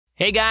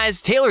Hey guys,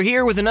 Taylor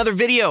here with another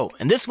video,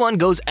 and this one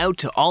goes out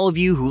to all of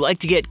you who like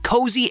to get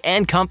cozy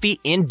and comfy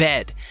in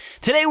bed.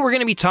 Today we're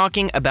going to be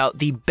talking about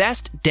the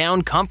best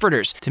down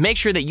comforters to make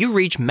sure that you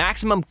reach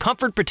maximum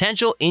comfort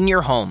potential in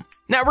your home.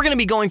 Now we're going to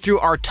be going through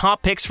our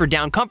top picks for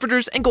down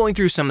comforters and going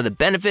through some of the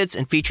benefits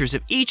and features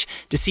of each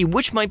to see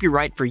which might be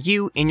right for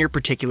you in your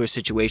particular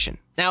situation.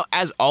 Now,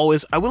 as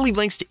always, I will leave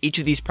links to each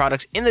of these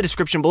products in the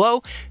description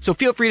below, so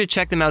feel free to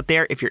check them out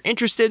there if you're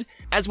interested.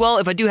 As well,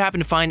 if I do happen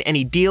to find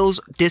any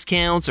deals,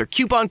 discounts, or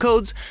coupon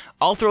codes,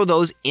 I'll throw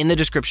those in the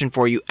description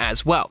for you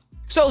as well.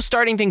 So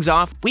starting things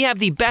off, we have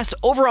the best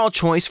overall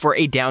choice for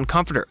a down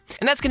comforter,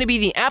 and that's going to be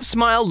the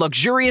APSMILE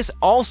Luxurious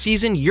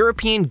All-Season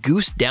European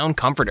Goose Down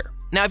Comforter.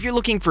 Now, if you're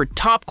looking for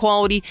top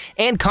quality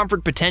and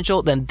comfort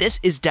potential, then this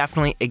is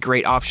definitely a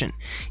great option.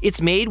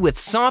 It's made with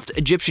soft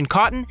Egyptian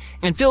cotton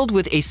and filled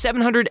with a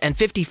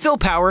 750 fill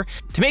power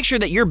to make sure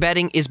that your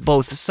bedding is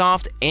both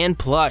soft and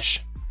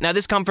plush. Now,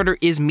 this comforter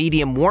is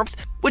medium warmth,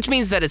 which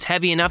means that it's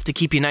heavy enough to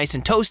keep you nice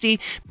and toasty,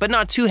 but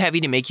not too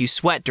heavy to make you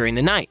sweat during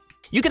the night.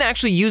 You can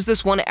actually use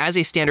this one as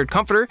a standard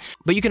comforter,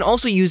 but you can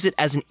also use it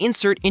as an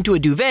insert into a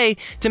duvet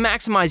to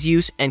maximize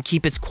use and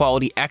keep its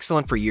quality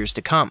excellent for years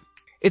to come.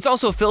 It's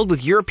also filled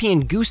with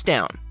European Goose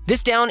down.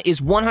 This down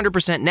is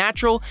 100%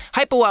 natural,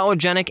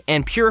 hypoallergenic,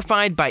 and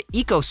purified by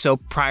Eco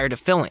Soap prior to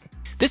filling.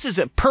 This is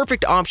a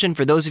perfect option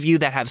for those of you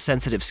that have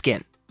sensitive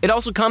skin. It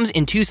also comes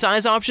in 2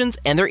 size options,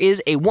 and there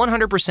is a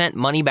 100%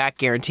 money-back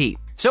guarantee.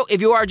 So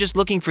if you are just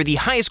looking for the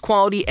highest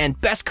quality and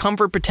best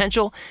comfort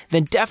potential,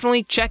 then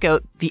definitely check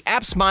out the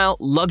APSMILE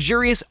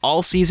Luxurious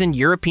All-Season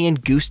European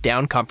Goose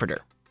Down Comforter.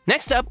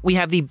 Next up, we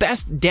have the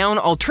best down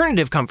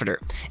alternative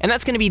comforter, and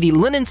that's going to be the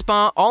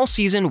LINENSPA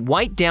All-Season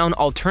White Down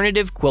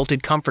Alternative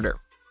Quilted Comforter.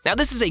 Now,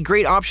 this is a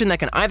great option that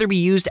can either be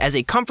used as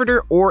a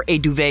comforter or a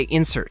duvet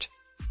insert.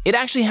 It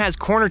actually has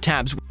corner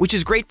tabs, which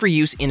is great for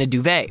use in a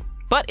duvet.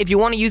 But if you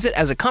want to use it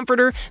as a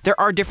comforter, there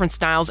are different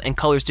styles and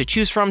colors to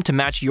choose from to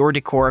match your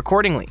decor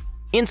accordingly.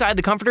 Inside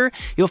the comforter,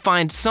 you'll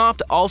find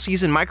soft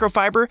all-season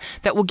microfiber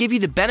that will give you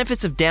the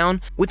benefits of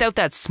down without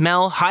that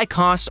smell, high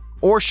cost,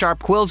 or sharp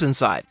quills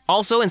inside.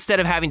 Also, instead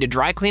of having to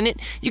dry clean it,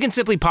 you can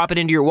simply pop it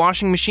into your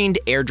washing machine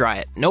to air dry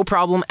it. No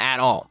problem at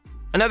all.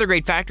 Another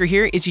great factor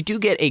here is you do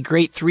get a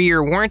great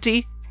 3-year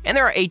warranty, and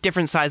there are 8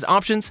 different size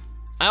options.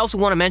 I also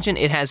want to mention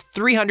it has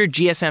 300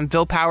 GSM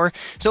fill power,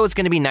 so it's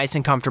going to be nice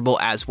and comfortable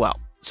as well.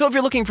 So if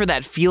you're looking for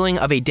that feeling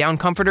of a down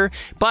comforter,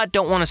 but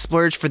don't want to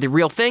splurge for the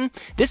real thing,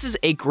 this is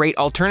a great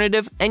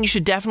alternative, and you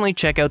should definitely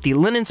check out the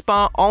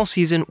LINENSPA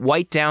All-Season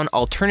White Down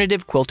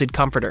Alternative Quilted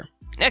Comforter.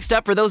 Next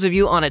up, for those of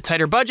you on a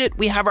tighter budget,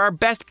 we have our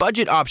best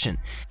budget option,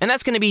 and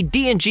that's going to be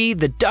D&G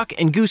the Duck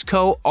 & Goose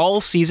Co.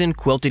 All-Season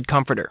Quilted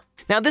Comforter.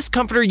 Now, this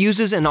comforter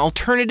uses an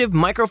alternative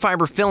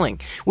microfiber filling,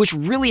 which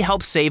really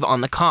helps save on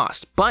the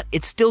cost, but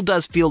it still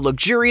does feel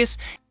luxurious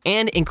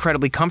and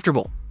incredibly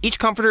comfortable. Each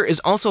comforter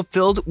is also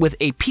filled with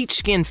a peach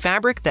skin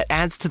fabric that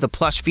adds to the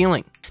plush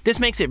feeling. This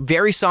makes it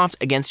very soft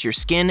against your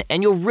skin,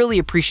 and you'll really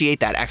appreciate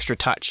that extra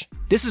touch.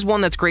 This is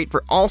one that's great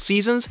for all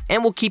seasons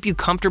and will keep you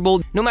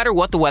comfortable no matter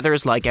what the weather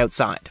is like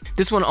outside.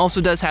 This one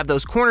also does have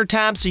those corner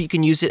tabs, so you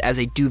can use it as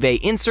a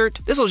duvet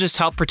insert. This will just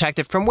help protect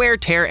it from wear,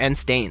 tear, and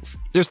stains.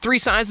 There's 3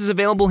 sizes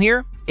available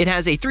here. It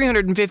has a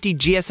 350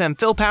 GSM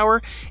fill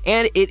power,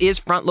 and it is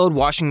front-load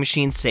washing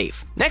machine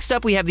safe. Next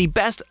up, we have the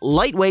best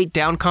lightweight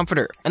down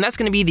comforter, and that's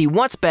going to be the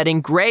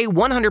WhatsBedding Gray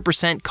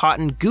 100%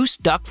 Cotton Goose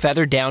Duck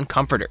Feather Down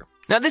Comforter.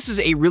 Now, this is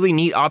a really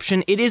neat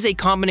option. It is a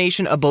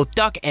combination of both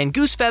duck and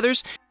goose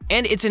feathers,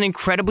 and it's an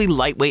incredibly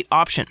lightweight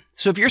option.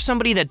 So if you're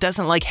somebody that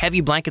doesn't like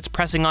heavy blankets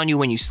pressing on you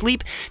when you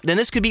sleep, then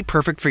this could be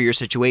perfect for your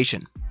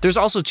situation. There's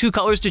also 2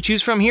 colors to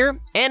choose from here,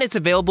 and it's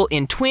available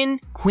in Twin,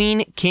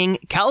 Queen, King,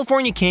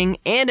 California King,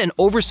 and an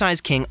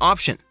Oversized King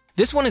option.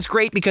 This one is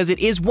great because it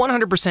is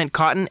 100%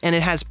 cotton, and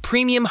it has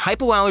premium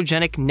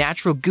hypoallergenic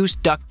natural goose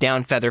duck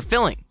down feather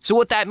filling. So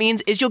what that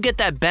means is you'll get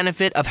that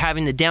benefit of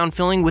having the down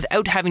filling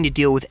without having to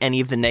deal with any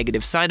of the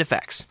negative side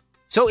effects.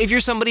 So if you're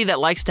somebody that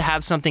likes to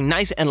have something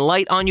nice and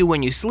light on you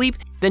when you sleep,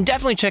 then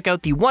definitely check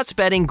out the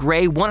WhatsBedding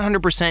Gray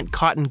 100%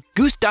 Cotton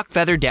Goose Duck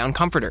Feather Down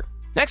Comforter.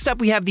 Next up,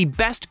 we have the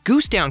best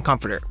Goose Down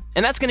Comforter,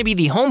 and that's going to be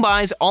the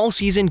HOMBYS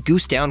All-Season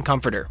Goose Down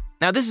Comforter.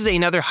 Now, this is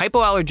another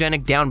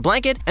hypoallergenic down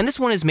blanket, and this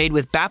one is made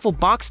with baffle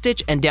box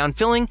stitch and down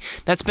filling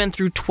that's been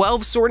through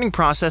 12 sorting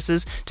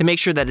processes to make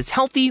sure that it's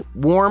healthy,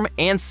 warm,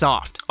 and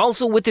soft.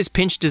 Also, with this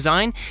pinch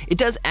design, it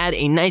does add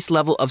a nice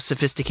level of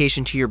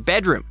sophistication to your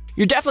bedroom.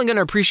 You're definitely going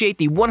to appreciate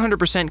the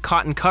 100%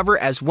 cotton cover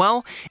as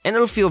well, and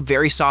it'll feel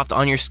very soft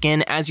on your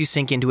skin as you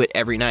sink into it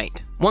every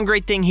night. One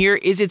great thing here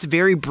is it's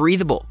very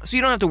breathable, so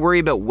you don't have to worry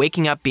about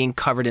waking up being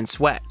covered in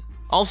sweat.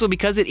 Also,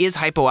 because it is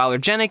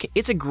hypoallergenic,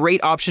 it's a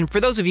great option for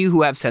those of you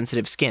who have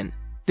sensitive skin.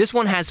 This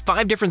one has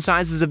 5 different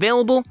sizes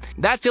available,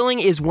 that filling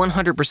is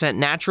 100%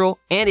 natural,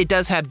 and it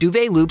does have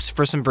duvet loops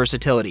for some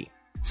versatility.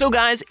 So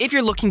guys, if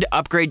you're looking to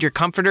upgrade your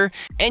comforter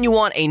and you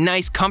want a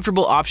nice,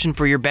 comfortable option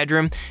for your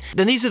bedroom,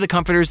 then these are the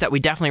comforters that we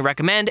definitely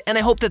recommend, and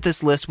I hope that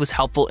this list was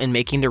helpful in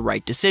making the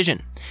right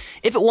decision.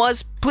 If it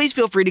was, please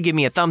feel free to give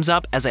me a thumbs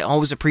up, as I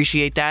always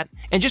appreciate that.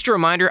 And just a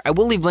reminder, I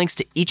will leave links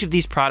to each of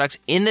these products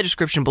in the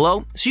description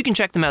below, so you can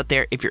check them out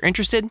there if you're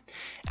interested.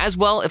 As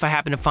well, if I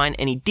happen to find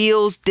any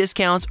deals,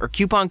 discounts, or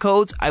coupon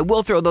codes, I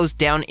will throw those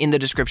down in the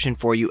description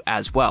for you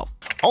as well.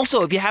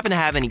 Also, if you happen to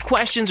have any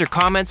questions or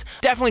comments,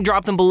 definitely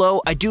drop them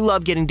below. I do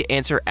love getting to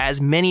answer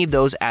as many of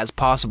those as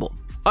possible.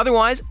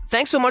 Otherwise,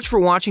 thanks so much for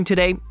watching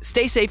today,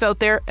 stay safe out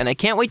there, and I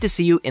can't wait to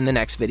see you in the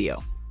next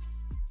video.